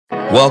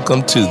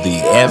Welcome to the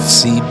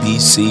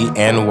FCBC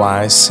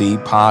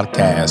NYC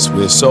podcast.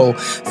 We're so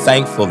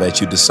thankful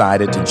that you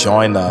decided to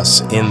join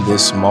us in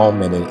this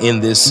moment and in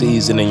this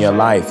season in your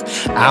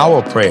life.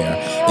 Our prayer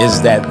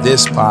is that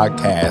this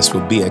podcast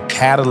will be a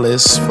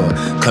catalyst for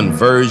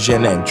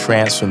conversion and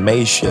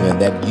transformation, and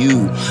that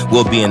you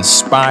will be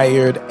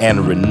inspired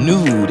and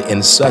renewed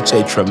in such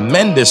a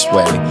tremendous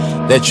way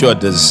that your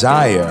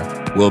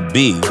desire will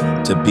be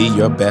to be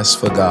your best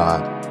for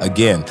God.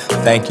 Again,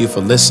 thank you for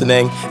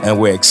listening, and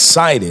we're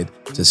excited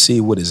to see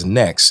what is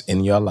next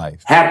in your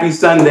life. Happy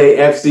Sunday,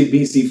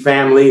 FCBC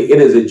family. It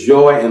is a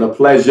joy and a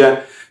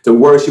pleasure to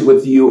worship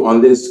with you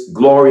on this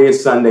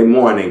glorious Sunday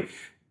morning.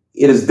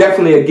 It is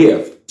definitely a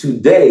gift.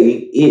 Today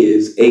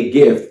is a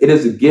gift. It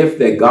is a gift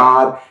that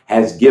God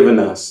has given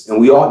us,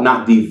 and we ought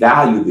not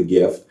devalue the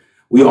gift.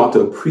 We ought to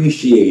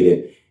appreciate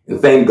it and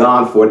thank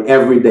God for it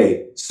every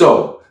day.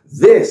 So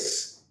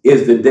this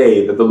is the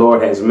day that the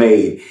Lord has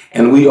made,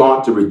 and we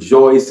ought to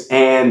rejoice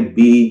and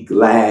be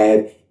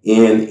glad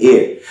in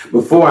it.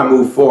 Before I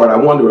move forward, I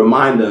want to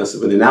remind us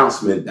of an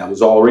announcement that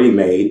was already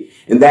made,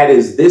 and that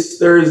is this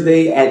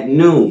Thursday at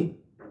noon.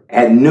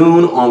 At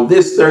noon on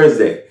this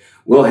Thursday,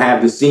 we'll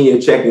have the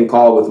senior check-in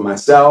call with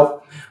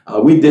myself.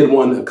 We did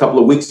one a couple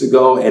of weeks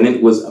ago, and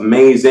it was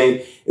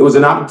amazing. It was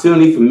an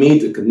opportunity for me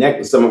to connect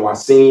with some of our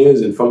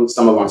seniors and from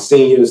some of our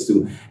seniors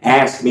to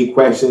ask me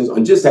questions or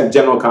just have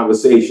general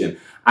conversation.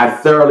 I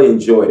thoroughly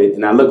enjoyed it,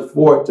 and I look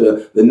forward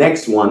to the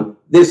next one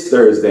this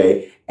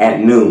Thursday at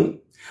noon.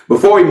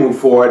 Before we move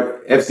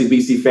forward,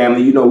 FCBC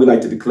family, you know we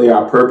like to declare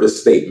our purpose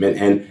statement.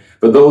 And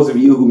for those of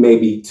you who may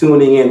be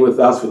tuning in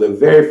with us for the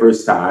very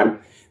first time,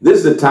 this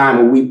is the time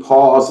when we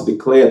pause to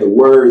declare the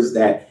words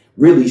that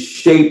really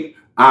shape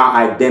our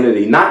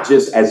identity, not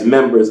just as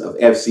members of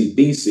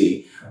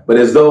FCBC, but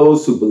as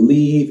those who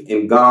believe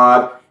in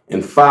God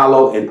and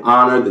follow and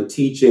honor the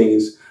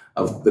teachings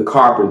of the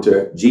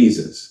carpenter,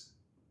 Jesus.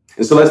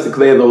 And so let's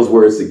declare those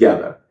words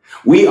together.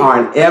 We are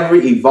an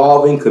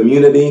ever-evolving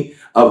community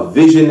of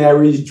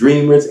visionaries,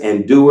 dreamers,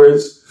 and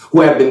doers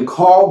who have been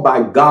called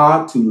by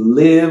God to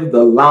live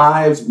the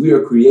lives we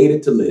are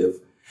created to live,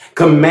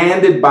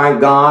 commanded by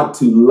God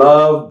to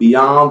love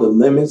beyond the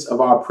limits of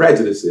our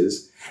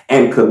prejudices,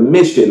 and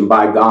commissioned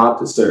by God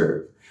to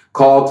serve.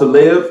 Called to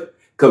live,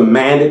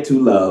 commanded to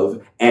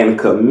love, and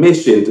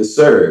commissioned to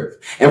serve.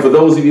 And for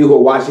those of you who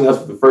are watching us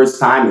for the first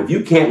time, if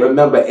you can't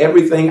remember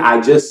everything I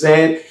just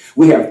said,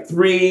 we have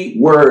 3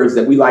 words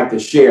that we like to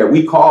share.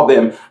 We call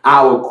them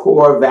our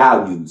core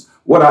values.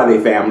 What are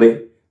they,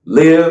 family?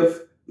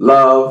 Live,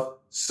 love,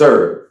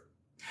 serve.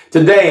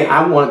 Today,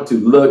 I want to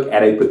look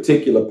at a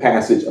particular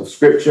passage of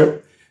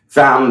scripture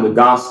found in the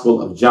Gospel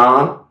of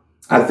John.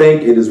 I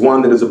think it is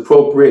one that is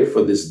appropriate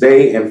for this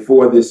day and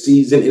for this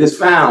season. It is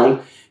found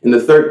in the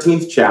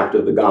 13th chapter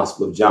of the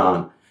Gospel of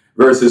John,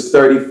 verses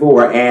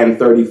 34 and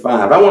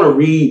 35. I want to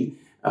read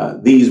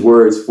these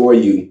words for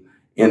you.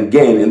 And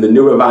again, in the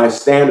New Revised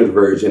Standard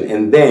Version,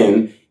 and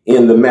then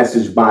in the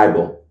Message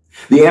Bible.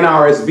 The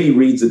NRSV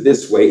reads it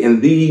this way,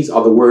 and these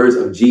are the words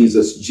of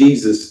Jesus.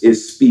 Jesus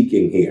is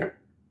speaking here.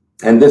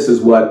 And this is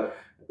what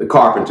the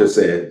carpenter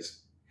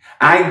says.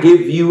 I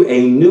give you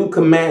a new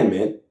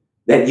commandment,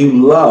 that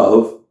you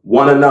love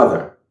one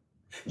another.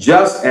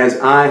 Just as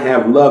I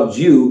have loved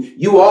you,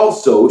 you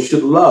also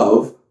should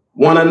love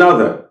one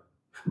another.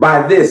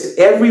 By this,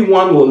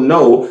 everyone will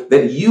know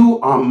that you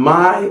are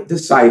my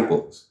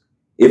disciples,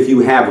 if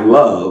you have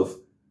love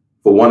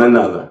for one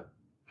another.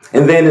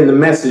 And then in the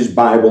Message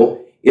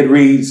Bible, it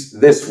reads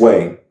this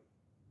way.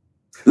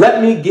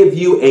 Let me give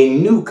you a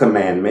new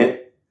commandment,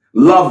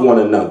 love one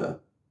another.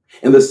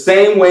 In the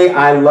same way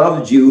I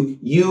loved you,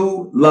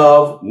 you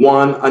love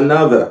one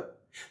another.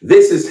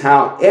 This is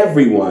how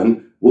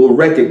everyone will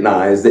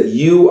recognize that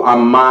you are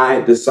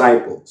my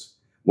disciples,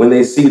 when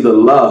they see the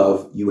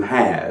love you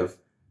have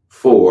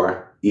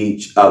for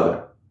each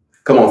other.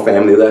 Come on,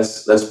 family,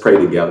 let's pray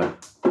together.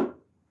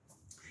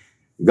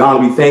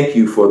 God, we thank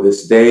you for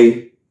this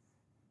day.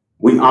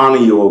 We honor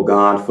you, O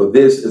God, for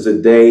this is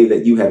a day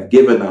that you have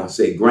given us,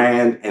 a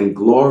grand and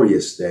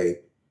glorious day.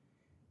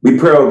 We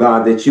pray, O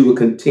God, that you will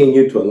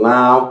continue to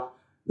allow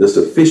the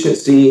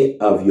sufficiency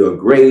of your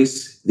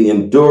grace, the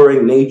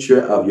enduring nature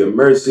of your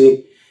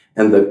mercy,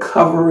 and the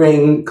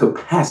covering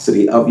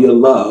capacity of your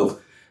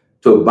love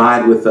to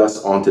abide with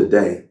us on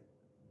today.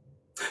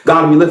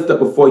 God, we lift up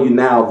before you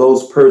now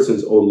those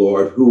persons, O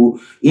Lord,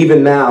 who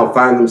even now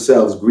find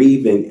themselves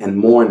grieving and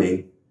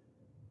mourning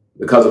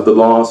because of the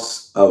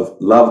loss of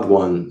loved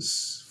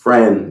ones,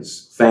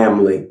 friends,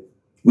 family.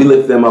 We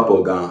lift them up,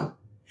 O God.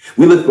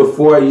 We lift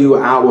before you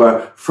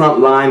our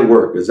frontline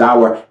workers,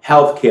 our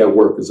healthcare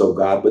workers, O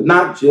God, but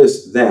not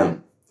just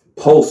them.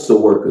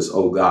 Postal workers,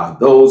 O God,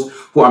 those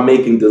who are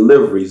making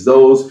deliveries,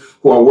 those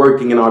who are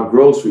working in our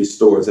grocery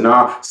stores, in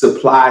our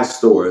supply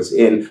stores,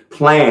 in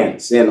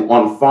plants and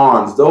on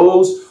farms,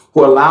 those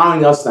who are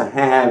allowing us to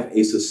have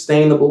a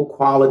sustainable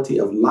quality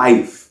of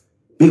life.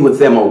 Be with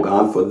them, O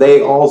God, for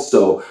they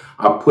also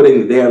are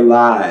putting their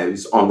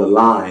lives on the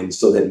line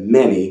so that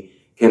many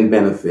can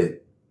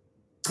benefit.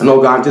 And,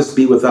 oh God, just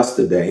be with us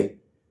today.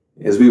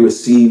 as we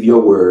receive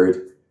your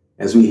word,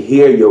 as we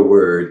hear your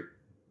word,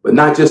 but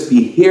not just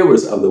be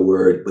hearers of the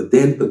word, but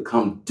then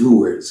become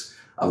doers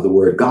of the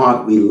word.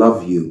 God, we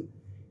love you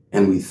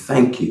and we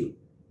thank you.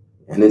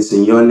 And it's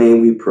in your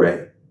name we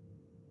pray.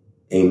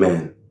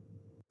 Amen.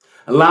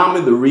 Allow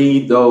me to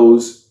read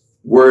those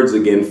words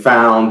again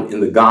found in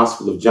the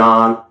Gospel of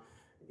John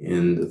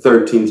in the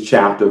 13th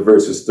chapter,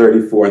 verses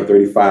 34 and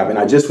 35. And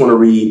I just want to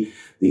read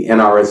the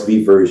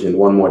NRSV version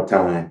one more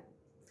time.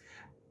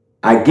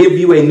 I give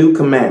you a new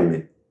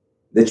commandment,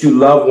 that you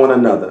love one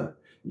another,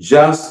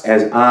 just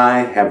as I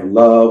have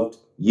loved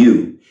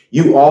you.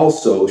 You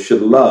also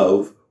should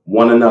love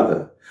one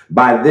another.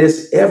 By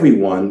this,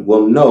 everyone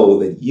will know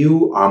that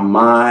you are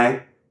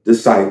my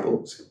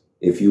disciples,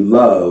 if you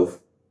love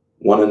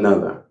one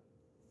another.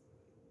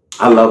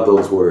 I love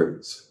those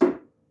words.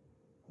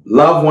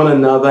 Love one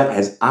another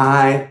as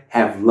I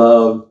have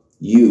loved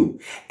you.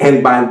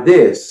 And by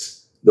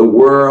this, the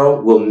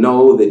world will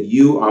know that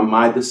you are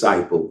my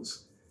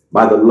disciples,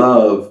 by the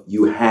love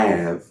you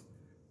have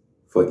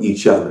for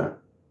each other.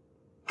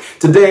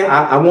 Today,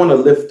 I want to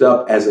lift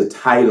up as a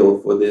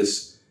title for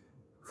this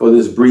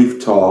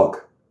brief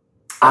talk,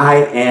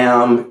 I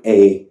am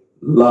a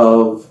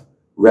love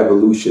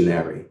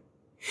revolutionary.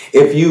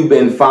 If you've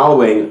been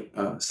following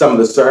some of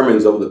the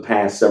sermons over the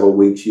past several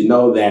weeks, you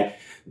know that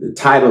the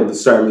title of the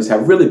sermons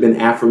have really been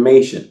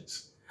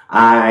affirmations.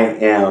 I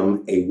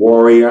am a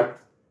warrior.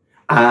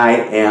 I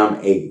am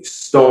a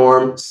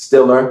storm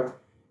stiller.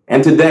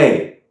 And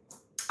today,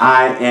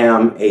 I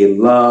am a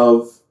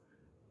love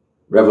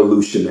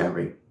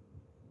revolutionary.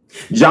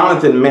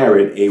 Jonathan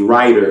Merritt, a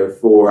writer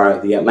for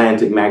The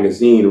Atlantic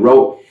magazine,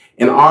 wrote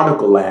an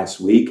article last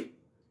week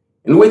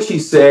in which he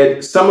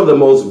said some of the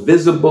most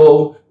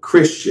visible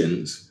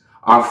Christians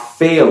are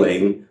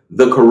failing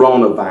the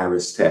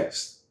coronavirus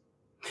test.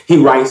 He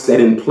writes that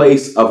in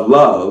place of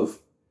love,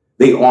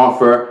 they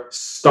offer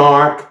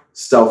stark,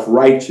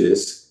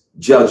 self-righteous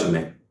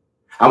judgment.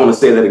 I want to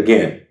say that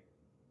again.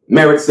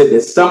 Merritt said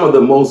that some of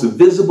the most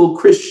visible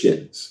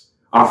Christians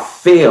are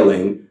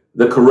failing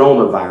the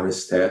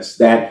coronavirus test,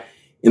 that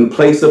in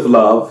place of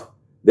love,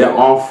 they're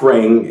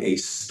offering a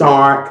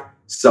stark,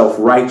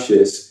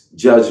 self-righteous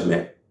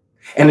judgment.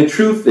 And the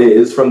truth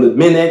is, from the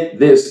minute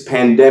this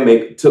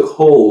pandemic took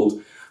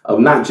hold of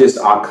not just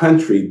our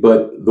country,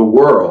 but the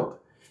world,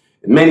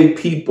 many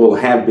people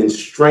have been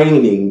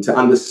straining to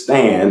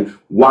understand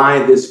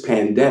why this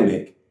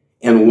pandemic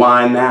and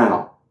why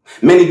now.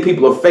 Many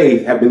people of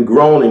faith have been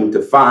groaning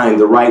to find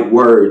the right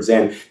words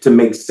and to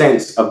make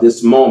sense of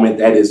this moment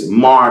that is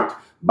marked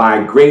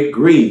by great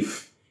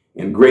grief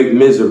and great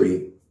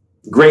misery,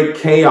 great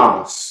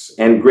chaos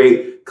and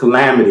great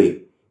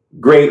calamity,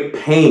 great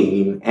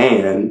pain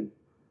and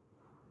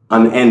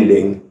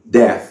unending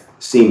death,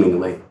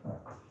 seemingly.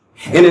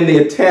 And in the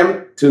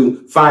attempt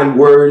to find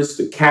words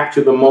to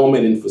capture the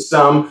moment and for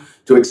some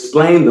to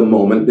explain the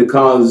moment,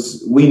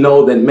 because we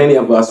know that many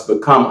of us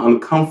become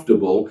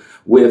uncomfortable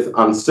with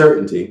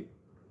uncertainty,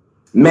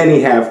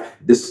 many have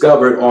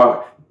discovered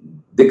or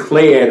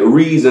declared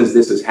reasons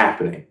this is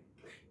happening.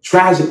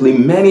 Tragically,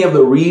 many of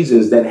the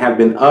reasons that have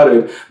been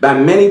uttered by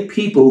many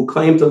people who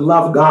claim to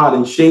love God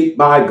and shaped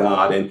by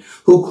God and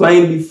who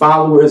claim to be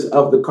followers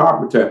of the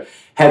carpenter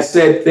have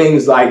said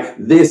things like,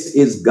 this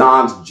is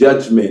God's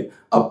judgment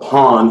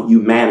upon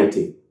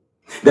humanity,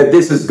 that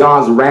this is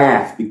God's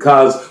wrath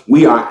because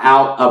we are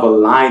out of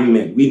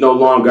alignment. We no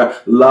longer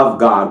love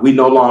God. We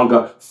no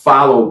longer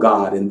follow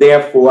God. And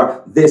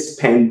therefore, this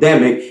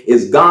pandemic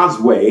is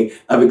God's way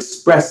of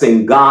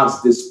expressing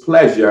God's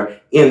displeasure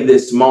in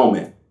this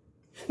moment.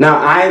 Now,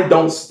 I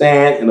don't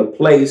stand in a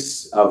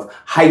place of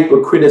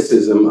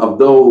hypercriticism of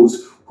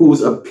those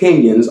whose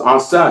opinions are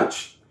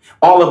such.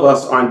 All of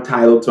us are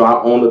entitled to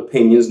our own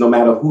opinions, no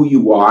matter who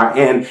you are.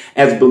 And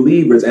as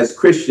believers, as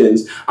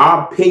Christians,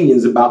 our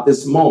opinions about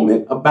this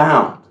moment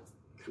abound.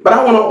 But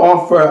I want to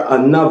offer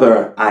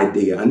another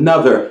idea,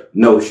 another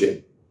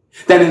notion,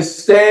 that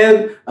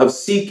instead of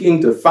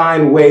seeking to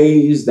find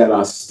ways that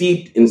are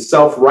steeped in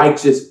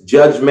self-righteous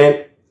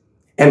judgment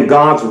and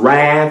God's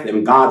wrath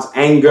and God's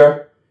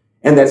anger,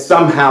 and that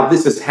somehow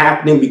this is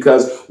happening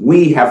because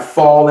we have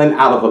fallen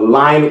out of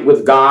alignment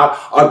with God,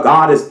 or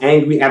God is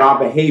angry at our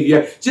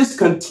behavior, just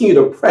continue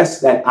to press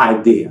that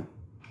idea.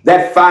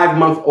 That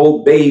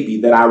 5-month-old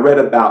baby that I read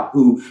about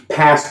who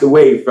passed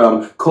away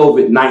from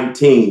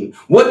COVID-19,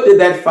 what did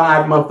that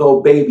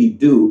 5-month-old baby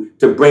do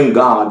to bring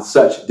God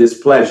such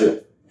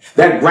displeasure?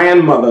 That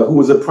grandmother who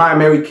was a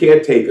primary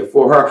caretaker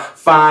for her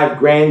 5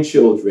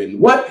 grandchildren,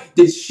 what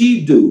did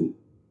she do?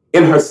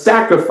 In her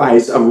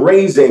sacrifice of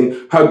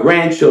raising her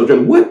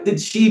grandchildren, what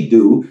did she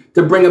do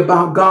to bring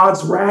about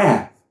God's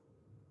wrath?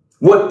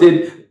 What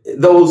did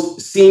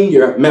those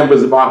senior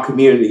members of our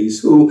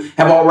communities who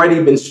have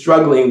already been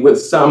struggling with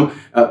some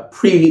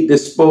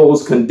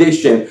predisposed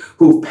condition,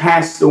 who've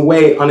passed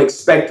away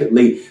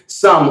unexpectedly,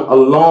 some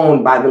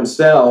alone by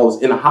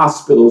themselves in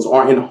hospitals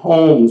or in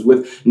homes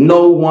with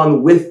no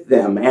one with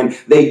them, and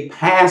they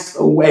passed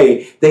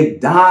away, they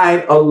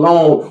died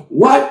alone.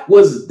 What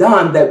was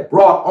done that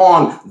brought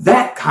on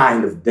that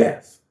kind of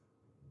death?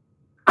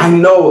 I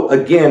know,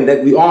 again,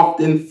 that we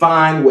often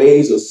find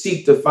ways or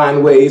seek to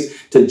find ways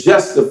to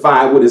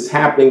justify what is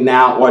happening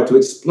now or to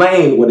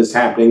explain what is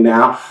happening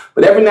now.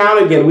 But every now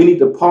and again, we need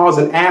to pause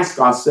and ask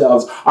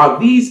ourselves, are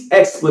these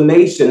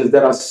explanations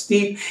that are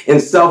steeped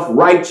in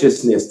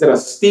self-righteousness, that are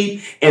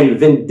steeped in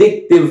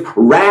vindictive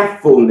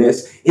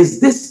wrathfulness, is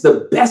this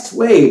the best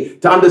way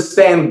to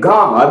understand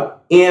God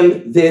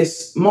in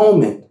this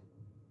moment?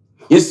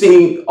 You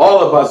see, all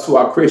of us who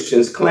are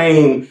Christians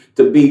claim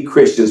to be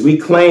Christians. We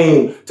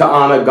claim to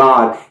honor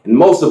God. And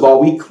most of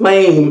all, we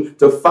claim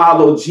to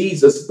follow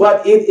Jesus.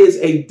 But it is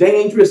a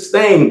dangerous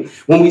thing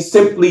when we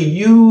simply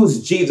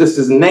use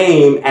Jesus'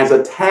 name as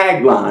a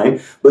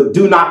tagline, but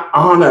do not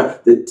honor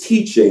the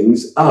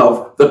teachings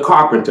of the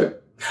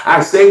carpenter.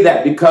 I say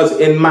that because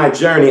in my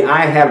journey,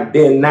 I have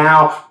been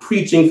now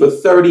preaching for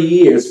 30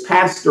 years,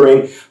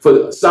 pastoring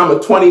for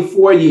some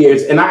 24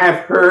 years, and I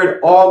have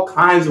heard all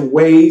kinds of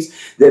ways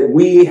that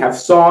we have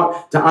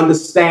sought to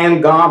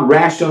understand God,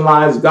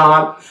 rationalize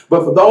God.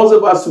 But for those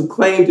of us who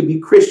claim to be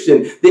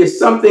Christian, there's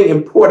something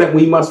important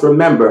we must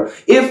remember.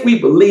 If we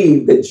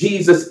believe that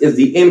Jesus is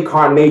the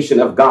incarnation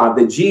of God,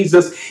 that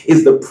Jesus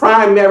is the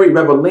primary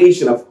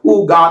revelation of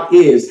who God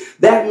is,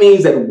 that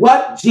means that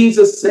what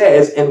Jesus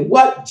says and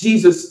what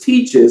Jesus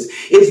teaches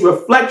is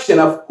reflection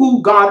of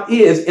who God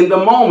is in the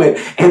moment.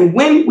 And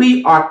when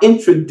we are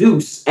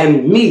introduced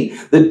and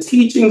meet the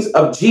teachings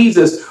of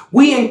Jesus,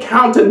 we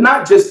encounter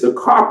not just the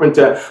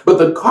carpenter, but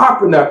the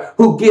carpenter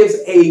who gives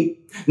a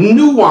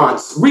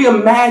nuanced,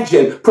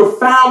 reimagined,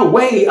 profound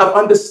way of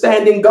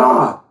understanding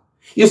God.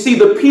 You see,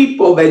 the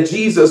people that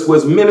Jesus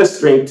was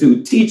ministering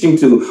to, teaching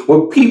to,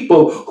 were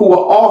people who were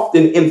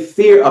often in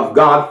fear of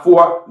God.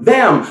 For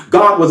them,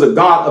 God was a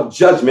God of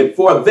judgment.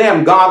 For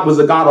them, God was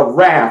a God of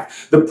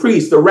wrath. The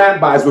priests, the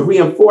rabbis would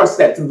reinforce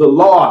that through the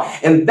law.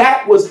 And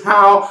that was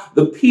how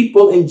the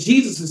people in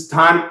Jesus'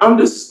 time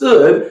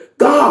understood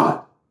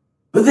God.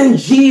 But then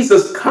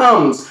Jesus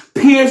comes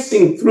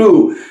piercing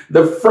through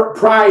the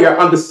prior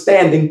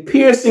understanding,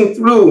 piercing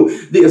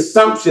through the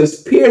assumptions,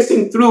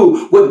 piercing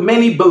through what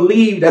many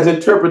believed as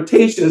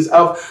interpretations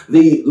of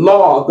the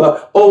law,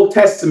 the Old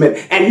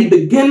Testament. And he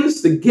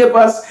begins to give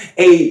us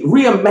a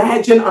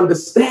reimagined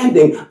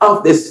understanding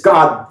of this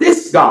God.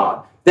 This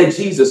God that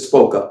Jesus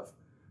spoke of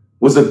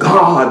was a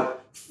God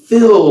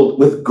filled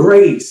with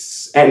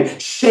grace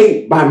and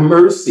shaped by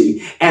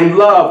mercy and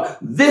love.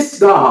 This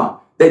God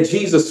that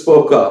Jesus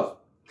spoke of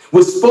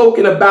was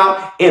spoken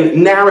about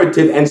in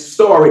narrative and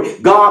story.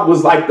 God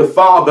was like the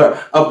father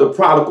of the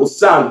prodigal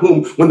son,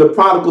 whom when the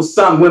prodigal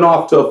son went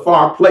off to a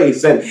far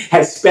place and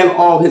had spent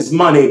all his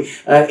money,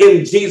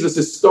 in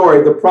Jesus'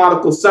 story, the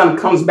prodigal son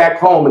comes back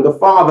home, and the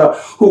father,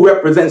 who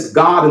represents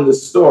God in the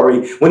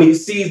story, when he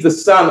sees the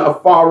son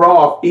afar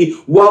off, he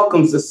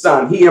welcomes the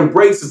son, he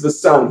embraces the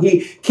son,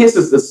 he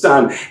kisses the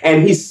son,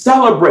 and he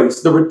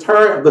celebrates the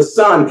return of the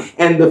son.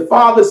 And the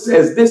father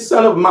says, this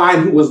son of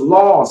mine who was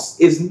lost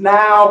is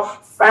now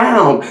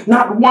found.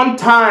 Not one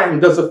time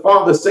does a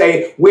father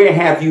say, where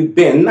have you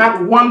been?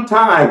 Not one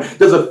time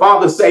does a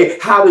father say,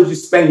 how did you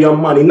spend your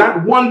money?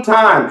 Not one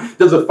time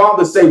does a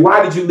father say,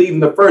 why did you leave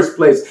in the first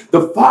place?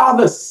 The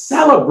father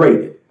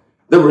celebrated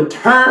the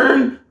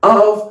return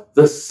of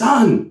the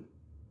son.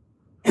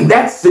 And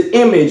that's the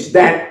image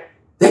that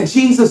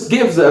Jesus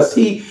gives us.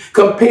 He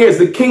compares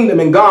the kingdom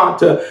and God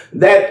to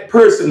that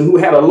person who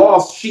had a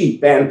lost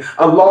sheep and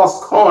a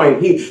lost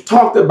coin. He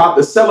talked about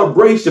the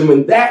celebration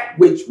when that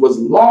which was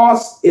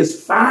lost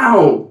is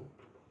found.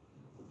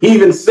 He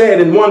even said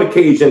in one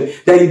occasion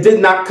that he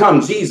did not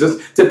come,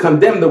 Jesus, to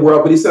condemn the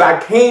world, but he said,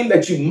 I came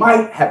that you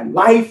might have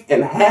life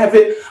and have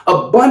it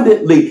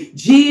abundantly.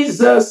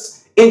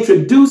 Jesus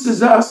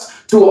introduces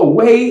us to a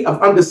way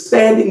of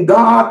understanding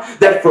God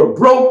that for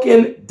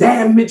broken,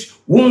 damaged,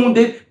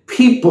 wounded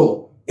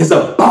people is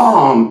a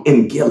balm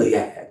in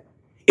Gilead.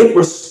 It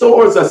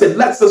restores us. It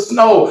lets us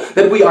know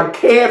that we are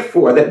cared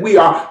for, that we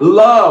are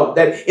loved,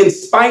 that in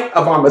spite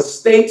of our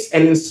mistakes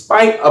and in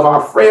spite of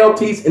our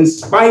frailties, in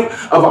spite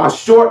of our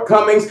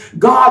shortcomings,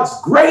 God's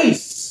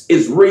grace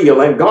is real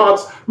and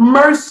God's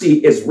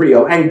mercy is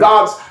real and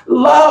God's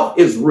love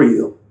is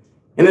real.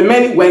 And in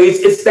many ways,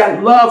 it's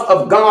that love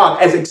of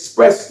God as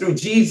expressed through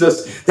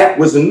Jesus that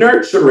was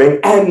nurturing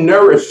and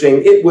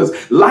nourishing. It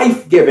was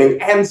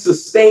life-giving and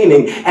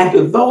sustaining. And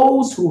to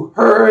those who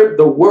heard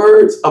the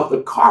words of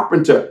the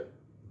carpenter,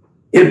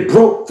 it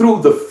broke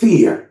through the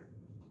fear.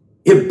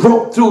 It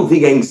broke through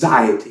the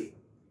anxiety.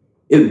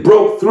 It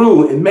broke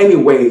through, in many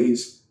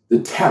ways, the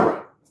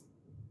terror.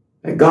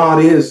 That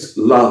God is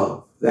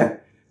love.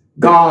 That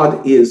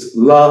God is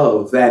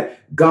love. That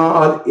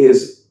God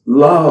is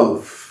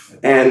love.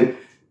 And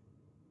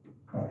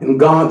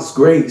God's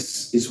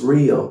grace is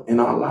real in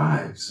our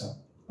lives.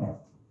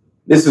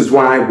 This is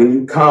why when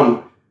you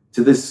come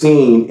to this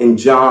scene in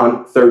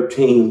John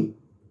 13,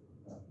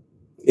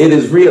 it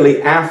is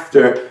really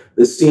after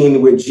the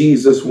scene where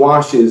Jesus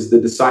washes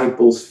the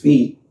disciples'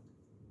 feet.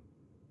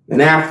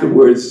 And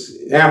afterwards,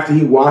 after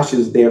he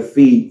washes their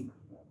feet,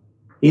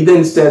 he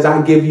then says,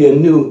 I give you a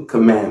new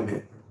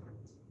commandment.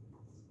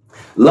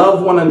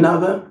 Love one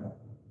another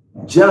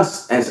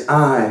just as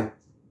I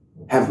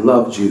have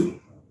loved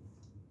you.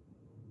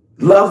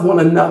 Love one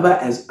another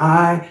as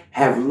I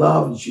have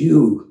loved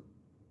you.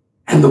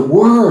 And the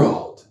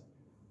world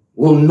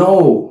will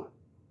know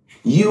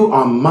you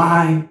are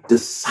my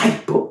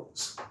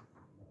disciples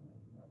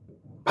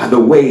by the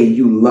way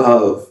you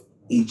love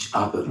each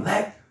other.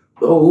 Let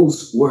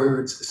those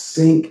words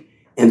sink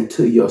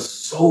into your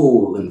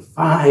soul and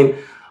find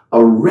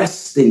a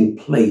resting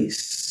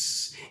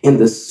place in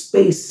the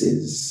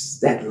spaces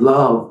that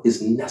love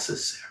is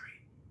necessary.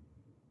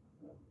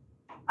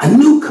 A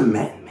new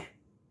commandment.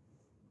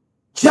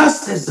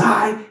 Just as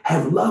I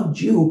have loved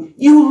you,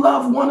 you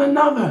love one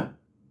another.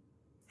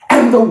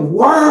 And the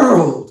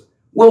world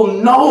will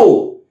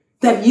know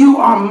that you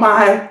are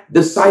my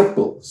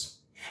disciples.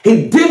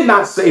 He did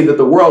not say that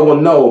the world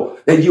will know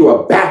that you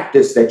are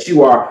Baptist, that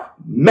you are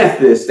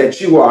Methodist, that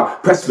you are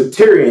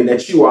Presbyterian,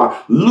 that you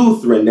are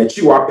Lutheran, that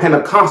you are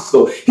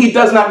Pentecostal. He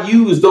does not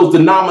use those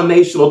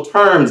denominational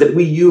terms that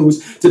we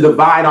use to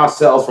divide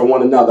ourselves from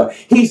one another.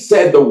 He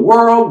said the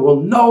world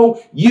will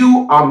know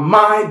you are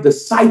my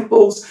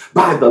disciples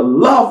by the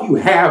love you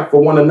have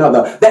for one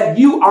another, that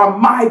you are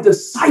my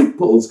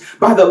disciples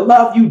by the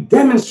love you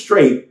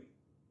demonstrate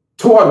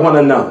toward one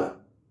another.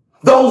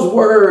 Those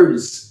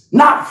words,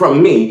 not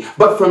from me,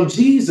 but from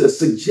Jesus,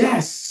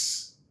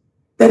 suggests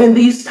that in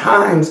these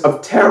times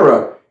of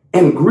terror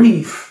and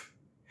grief,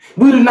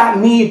 we do not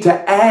need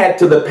to add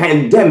to the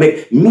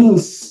pandemic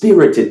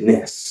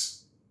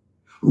mean-spiritedness,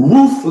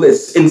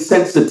 ruthless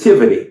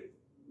insensitivity,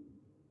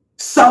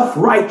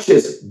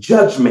 self-righteous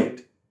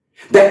judgment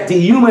that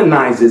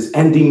dehumanizes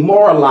and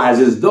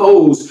demoralizes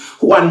those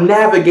who are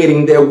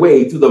navigating their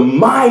way through the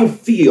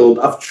minefield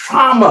of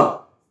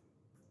trauma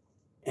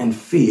and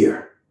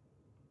fear.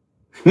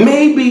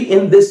 Maybe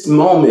in this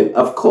moment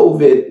of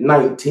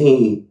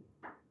COVID-19,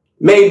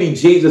 maybe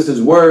Jesus'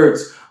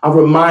 words are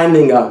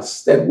reminding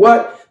us that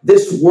what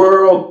this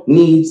world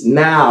needs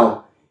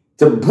now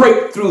to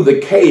break through the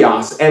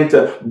chaos and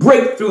to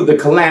break through the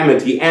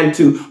calamity and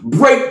to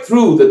break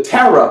through the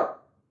terror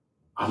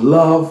are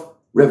love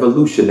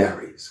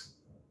revolutionaries.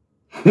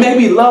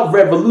 Maybe love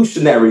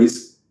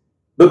revolutionaries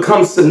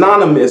become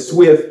synonymous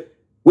with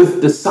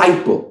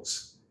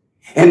disciples.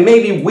 And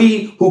maybe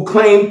we who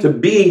claim to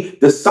be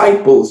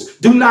disciples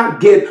do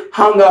not get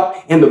hung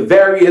up in the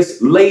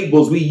various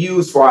labels we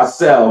use for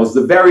ourselves,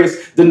 the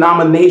various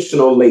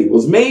denominational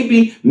labels.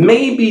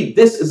 Maybe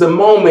this is a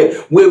moment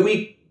where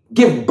we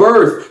give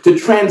birth to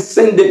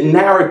transcendent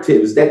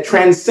narratives that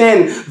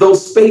transcend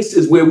those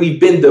spaces where we've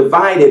been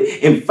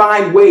divided and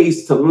find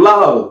ways to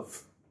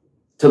love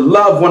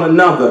one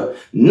another,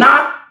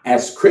 not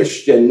as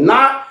Christian,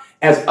 not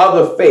as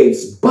other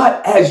faiths,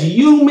 but as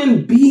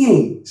human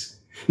beings.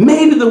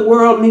 Maybe the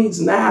world needs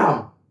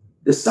now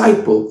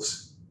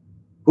disciples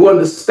who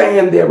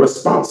understand their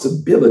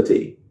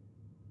responsibility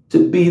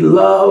to be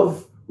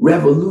love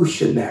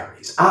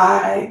revolutionaries.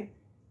 I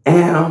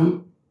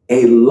am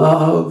a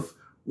love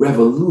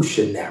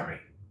revolutionary.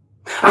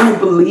 I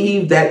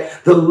believe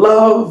that the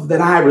love that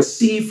I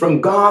receive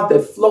from God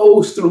that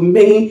flows through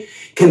me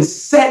can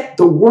set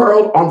the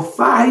world on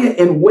fire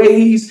in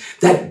ways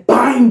that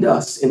bind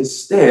us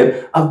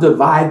instead of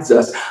divides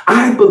us.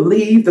 I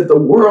believe that the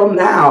world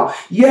now,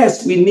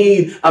 yes, we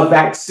need a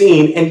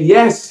vaccine, and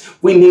yes,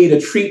 we need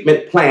a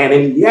treatment plan,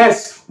 and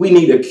yes, we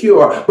need a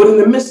cure. But in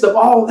the midst of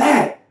all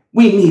that,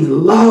 we need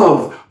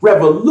love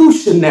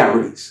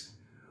revolutionaries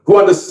who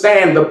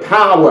understand the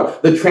power,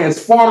 the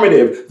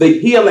transformative, the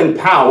healing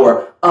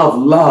power of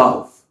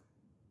love.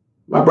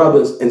 My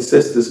brothers and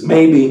sisters,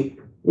 maybe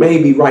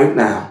right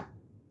now,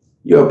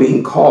 you're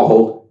being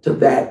called to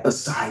that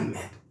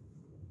assignment,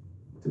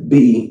 to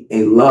be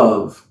a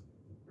love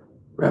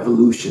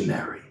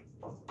revolutionary.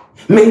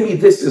 Maybe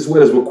this is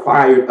what is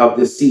required of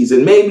this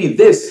season. Maybe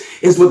this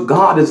is what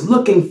God is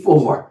looking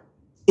for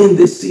in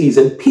this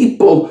season.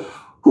 People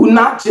who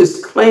not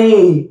just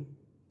claim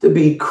to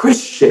be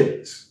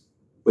Christians,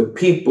 but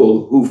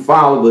people who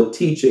follow the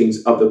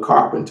teachings of the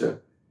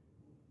carpenter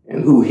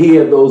and who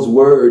hear those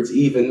words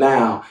even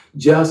now,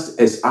 just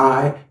as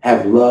I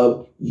have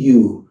loved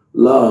you,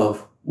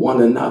 love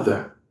one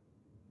another.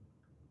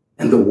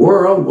 And the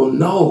world will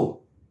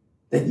know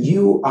that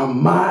you are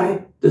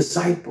my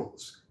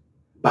disciples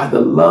by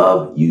the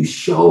love you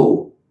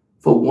show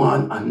for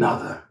one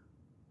another.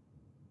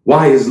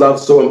 Why is love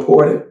so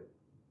important?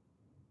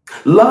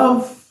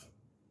 Love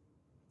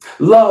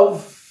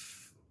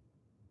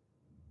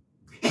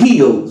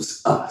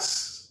heals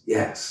us.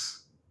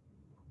 Yes.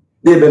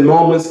 There have been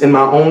moments in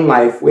my own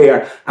life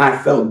where I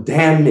felt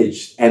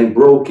damaged and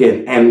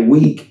broken and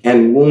weak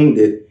and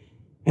wounded.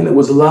 And it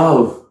was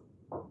love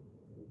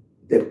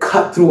that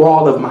cut through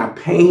all of my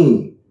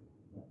pain.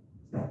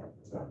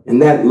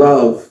 And that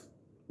love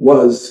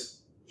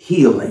was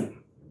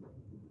healing.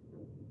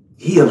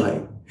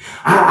 Healing.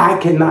 I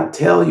cannot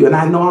tell you, and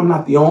I know I'm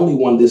not the only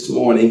one this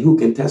morning who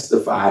can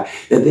testify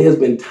that there's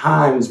been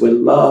times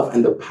when love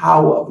and the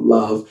power of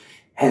love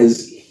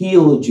has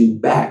healed you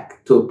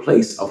back to a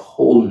place of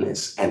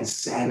wholeness and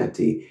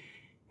sanity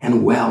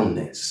and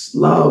wellness.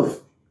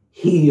 Love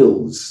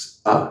heals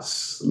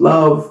us.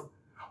 Love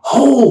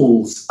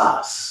holds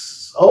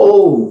us.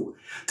 Oh,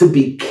 to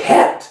be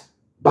kept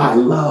by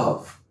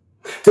love.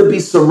 To be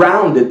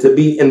surrounded, to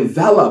be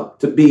enveloped,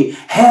 to be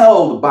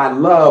held by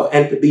love,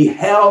 and to be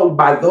held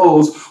by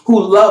those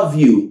who love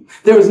you.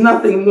 There is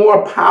nothing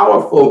more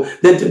powerful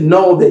than to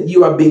know that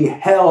you are being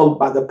held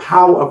by the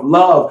power of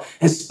love,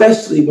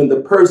 especially when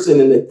the person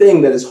and the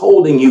thing that is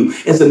holding you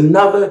is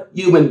another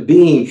human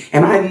being.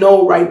 And I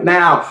know right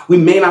now we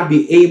may not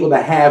be able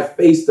to have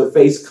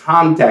face-to-face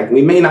contact.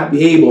 We may not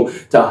be able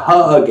to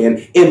hug and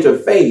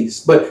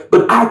interface,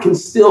 but I can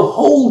still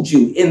hold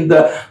you in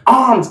the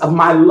arms of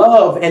my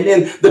love and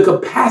in the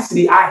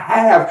capacity I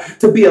have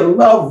to be a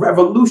love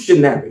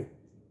revolutionary.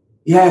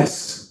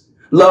 Yes,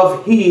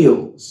 love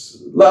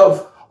heals,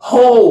 love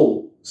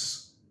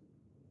holds,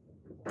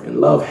 and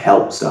love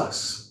helps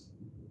us.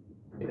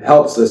 It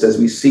helps us as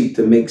we seek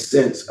to make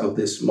sense of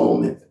this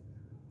moment.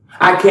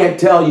 I can't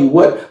tell you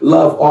what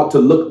love ought to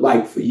look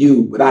like for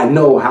you, but I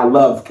know how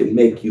love can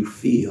make you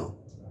feel.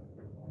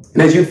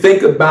 And as you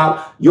think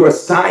about your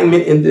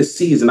assignment in this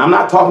season, I'm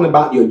not talking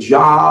about your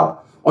job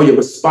or your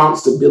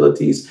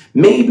responsibilities.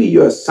 Maybe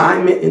your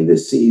assignment in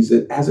this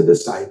season as a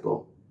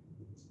disciple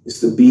is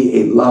to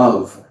be a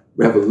love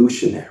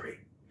revolutionary.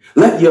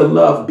 Let your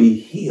love be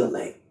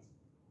healing.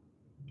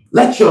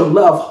 Let your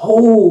love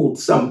hold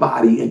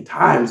somebody in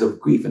times of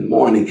grief and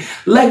mourning.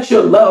 Let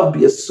your love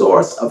be a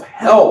source of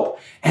help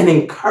and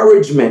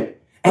encouragement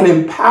and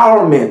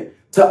empowerment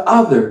to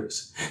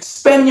others.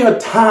 Spend your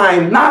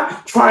time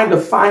not trying to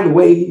find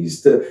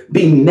ways to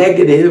be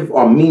negative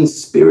or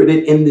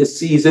mean-spirited in this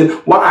season.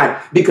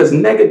 Why? Because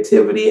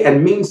negativity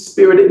and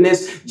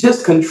mean-spiritedness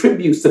just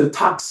contributes to the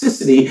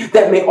toxicity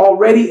that may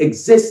already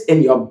exist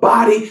in your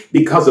body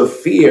because of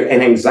fear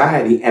and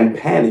anxiety and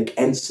panic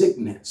and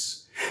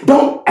sickness.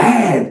 Don't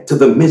add to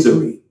the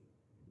misery.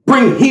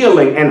 Bring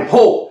healing and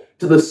hope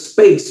to the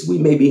space we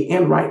may be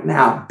in right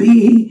now.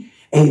 Be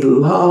a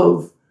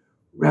love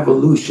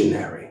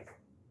revolutionary.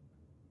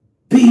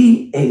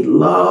 Be a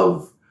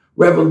love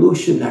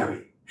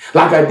revolutionary.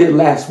 Like I did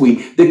last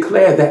week,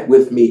 declare that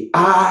with me.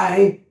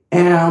 I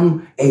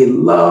am a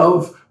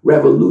love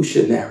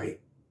revolutionary.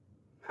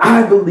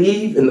 I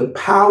believe in the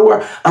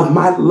power of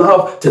my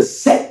love to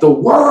set the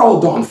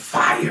world on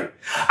fire.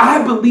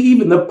 I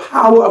believe in the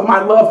power of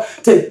my love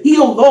to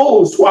heal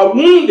those who are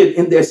wounded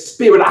in their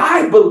spirit.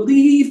 I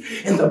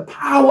believe in the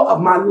power of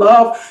my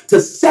love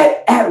to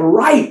set at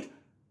right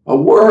a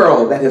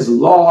world that has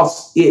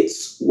lost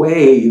its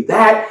way.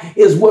 That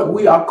is what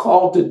we are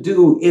called to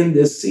do in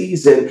this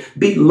season.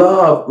 Be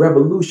love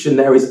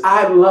revolutionaries.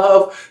 I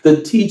love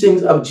the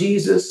teachings of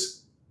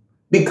Jesus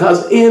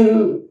because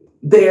in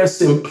their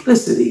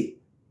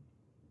simplicity,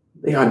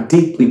 they are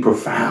deeply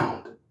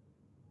profound.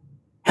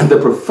 And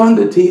the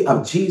profundity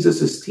of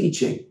Jesus'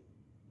 teaching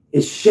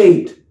is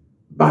shaped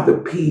by the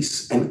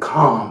peace and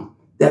calm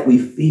that we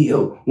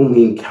feel when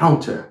we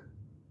encounter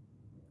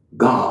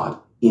God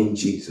in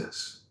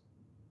Jesus.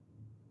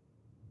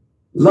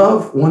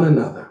 Love one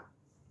another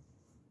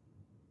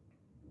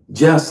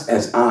just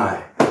as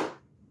I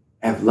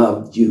have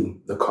loved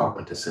you, the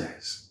carpenter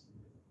says.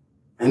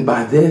 And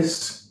by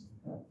this,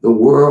 the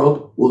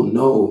world will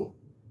know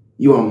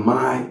you are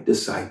my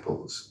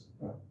disciples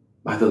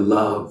by the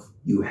love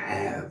you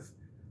have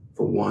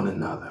for one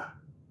another.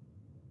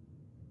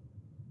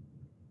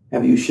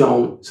 Have you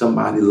shown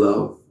somebody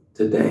love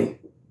today?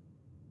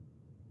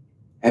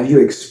 Have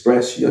you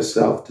expressed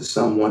yourself to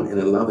someone in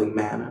a loving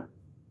manner?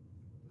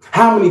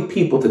 How many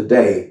people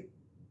today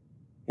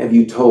have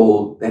you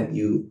told that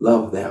you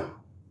love them?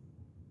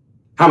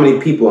 How many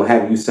people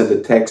have you sent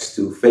a text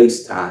to,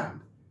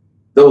 FaceTime?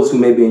 Those who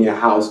may be in your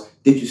house,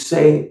 did you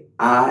say,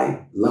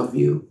 I love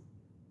you?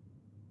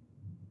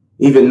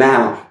 Even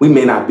now, we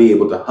may not be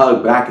able to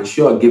hug, but I can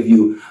sure give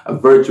you a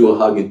virtual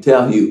hug and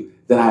tell you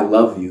that I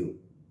love you.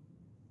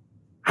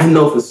 I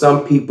know for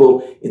some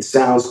people it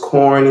sounds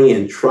corny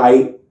and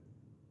trite,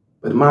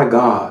 but my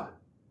God,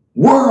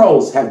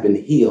 worlds have been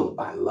healed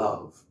by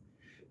love.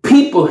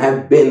 People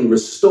have been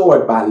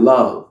restored by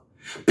love.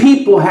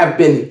 People have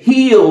been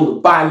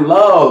healed by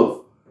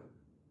love.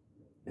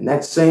 And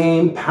that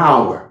same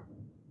power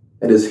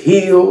that is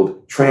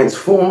healed,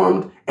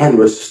 transformed, and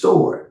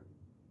restored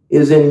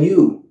is in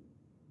you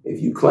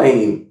if you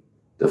claim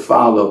to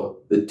follow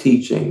the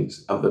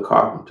teachings of the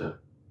carpenter.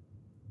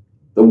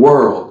 The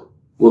world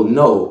will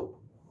know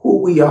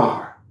who we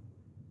are,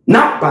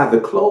 not by the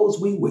clothes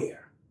we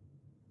wear,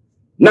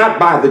 not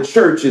by the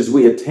churches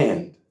we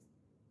attend,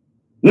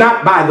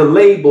 not by the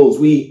labels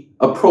we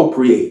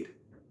appropriate,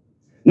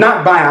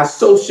 not by our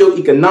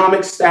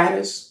socioeconomic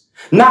status,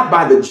 not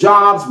by the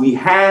jobs we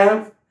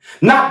have,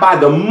 not by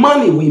the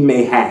money we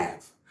may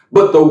have,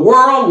 but the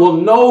world will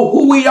know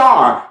who we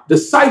are,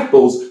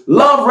 disciples,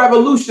 love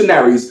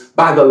revolutionaries,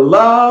 by the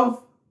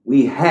love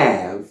we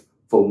have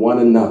for one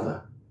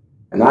another.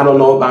 And I don't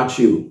know about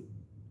you,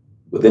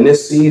 but in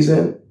this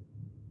season,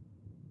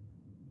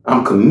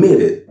 I'm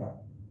committed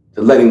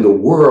to letting the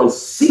world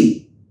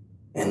see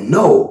and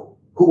know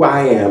who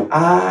I am.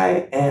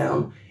 I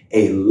am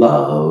a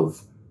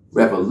love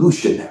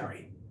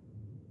revolutionary.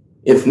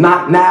 If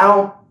not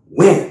now,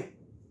 when?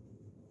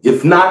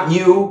 If not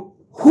you,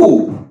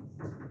 who?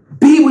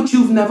 Be what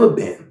you've never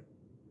been.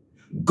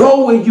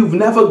 Go where you've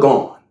never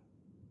gone.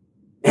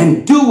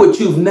 And do what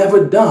you've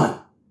never done.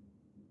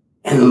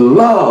 And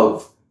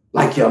love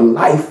like your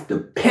life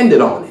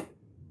depended on it.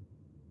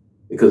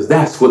 Because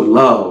that's what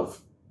love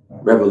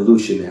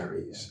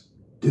revolutionaries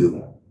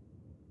do.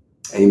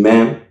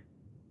 Amen.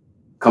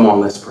 Come on,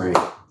 let's pray.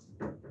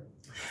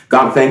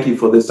 God, thank you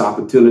for this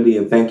opportunity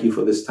and thank you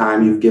for this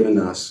time you've given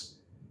us.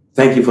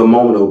 Thank you for a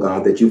moment, oh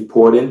God, that you've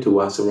poured into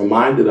us and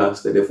reminded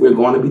us that if we're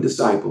going to be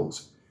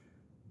disciples,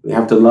 we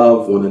have to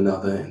love one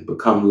another and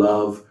become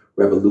love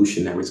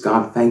revolutionaries.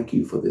 God, thank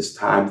you for this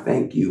time.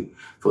 Thank you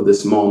for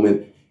this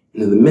moment.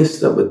 And in the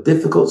midst of a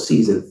difficult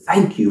season,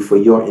 thank you for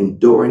your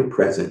enduring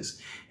presence.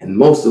 And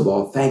most of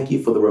all, thank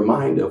you for the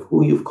reminder of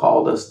who you've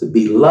called us to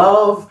be,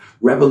 love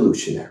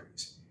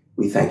revolutionaries.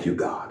 We thank you,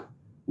 God.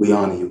 We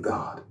honor you,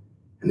 God.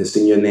 And it's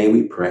in your name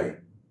we pray.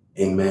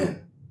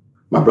 Amen.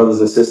 My brothers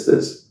and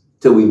sisters,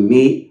 till we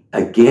meet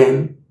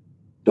again,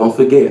 don't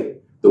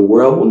forget, the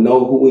world will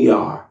know who we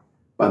are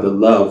by the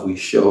love we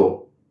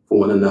show for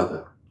one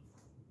another.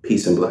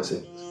 Peace and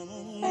blessings.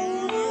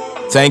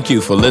 Thank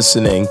you for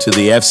listening to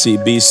the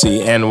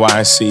FCBC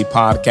NYC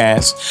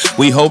podcast.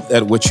 We hope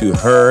that what you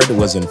heard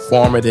was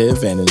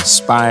informative and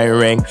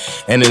inspiring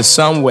and in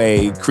some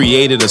way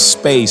created a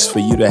space for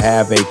you to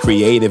have a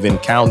creative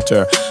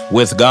encounter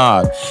with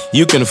God.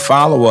 You can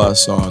follow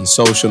us on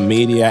social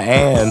media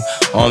and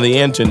on the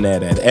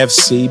internet at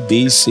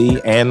fcbcnyc.org.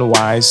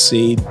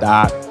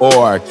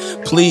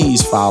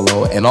 Please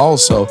follow and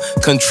also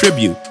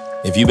contribute.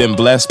 If you've been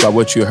blessed by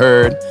what you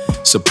heard,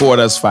 support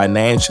us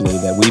financially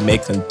that we may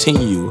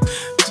continue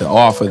to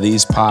offer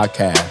these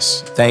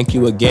podcasts. Thank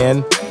you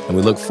again, and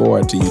we look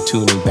forward to you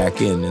tuning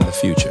back in the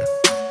future.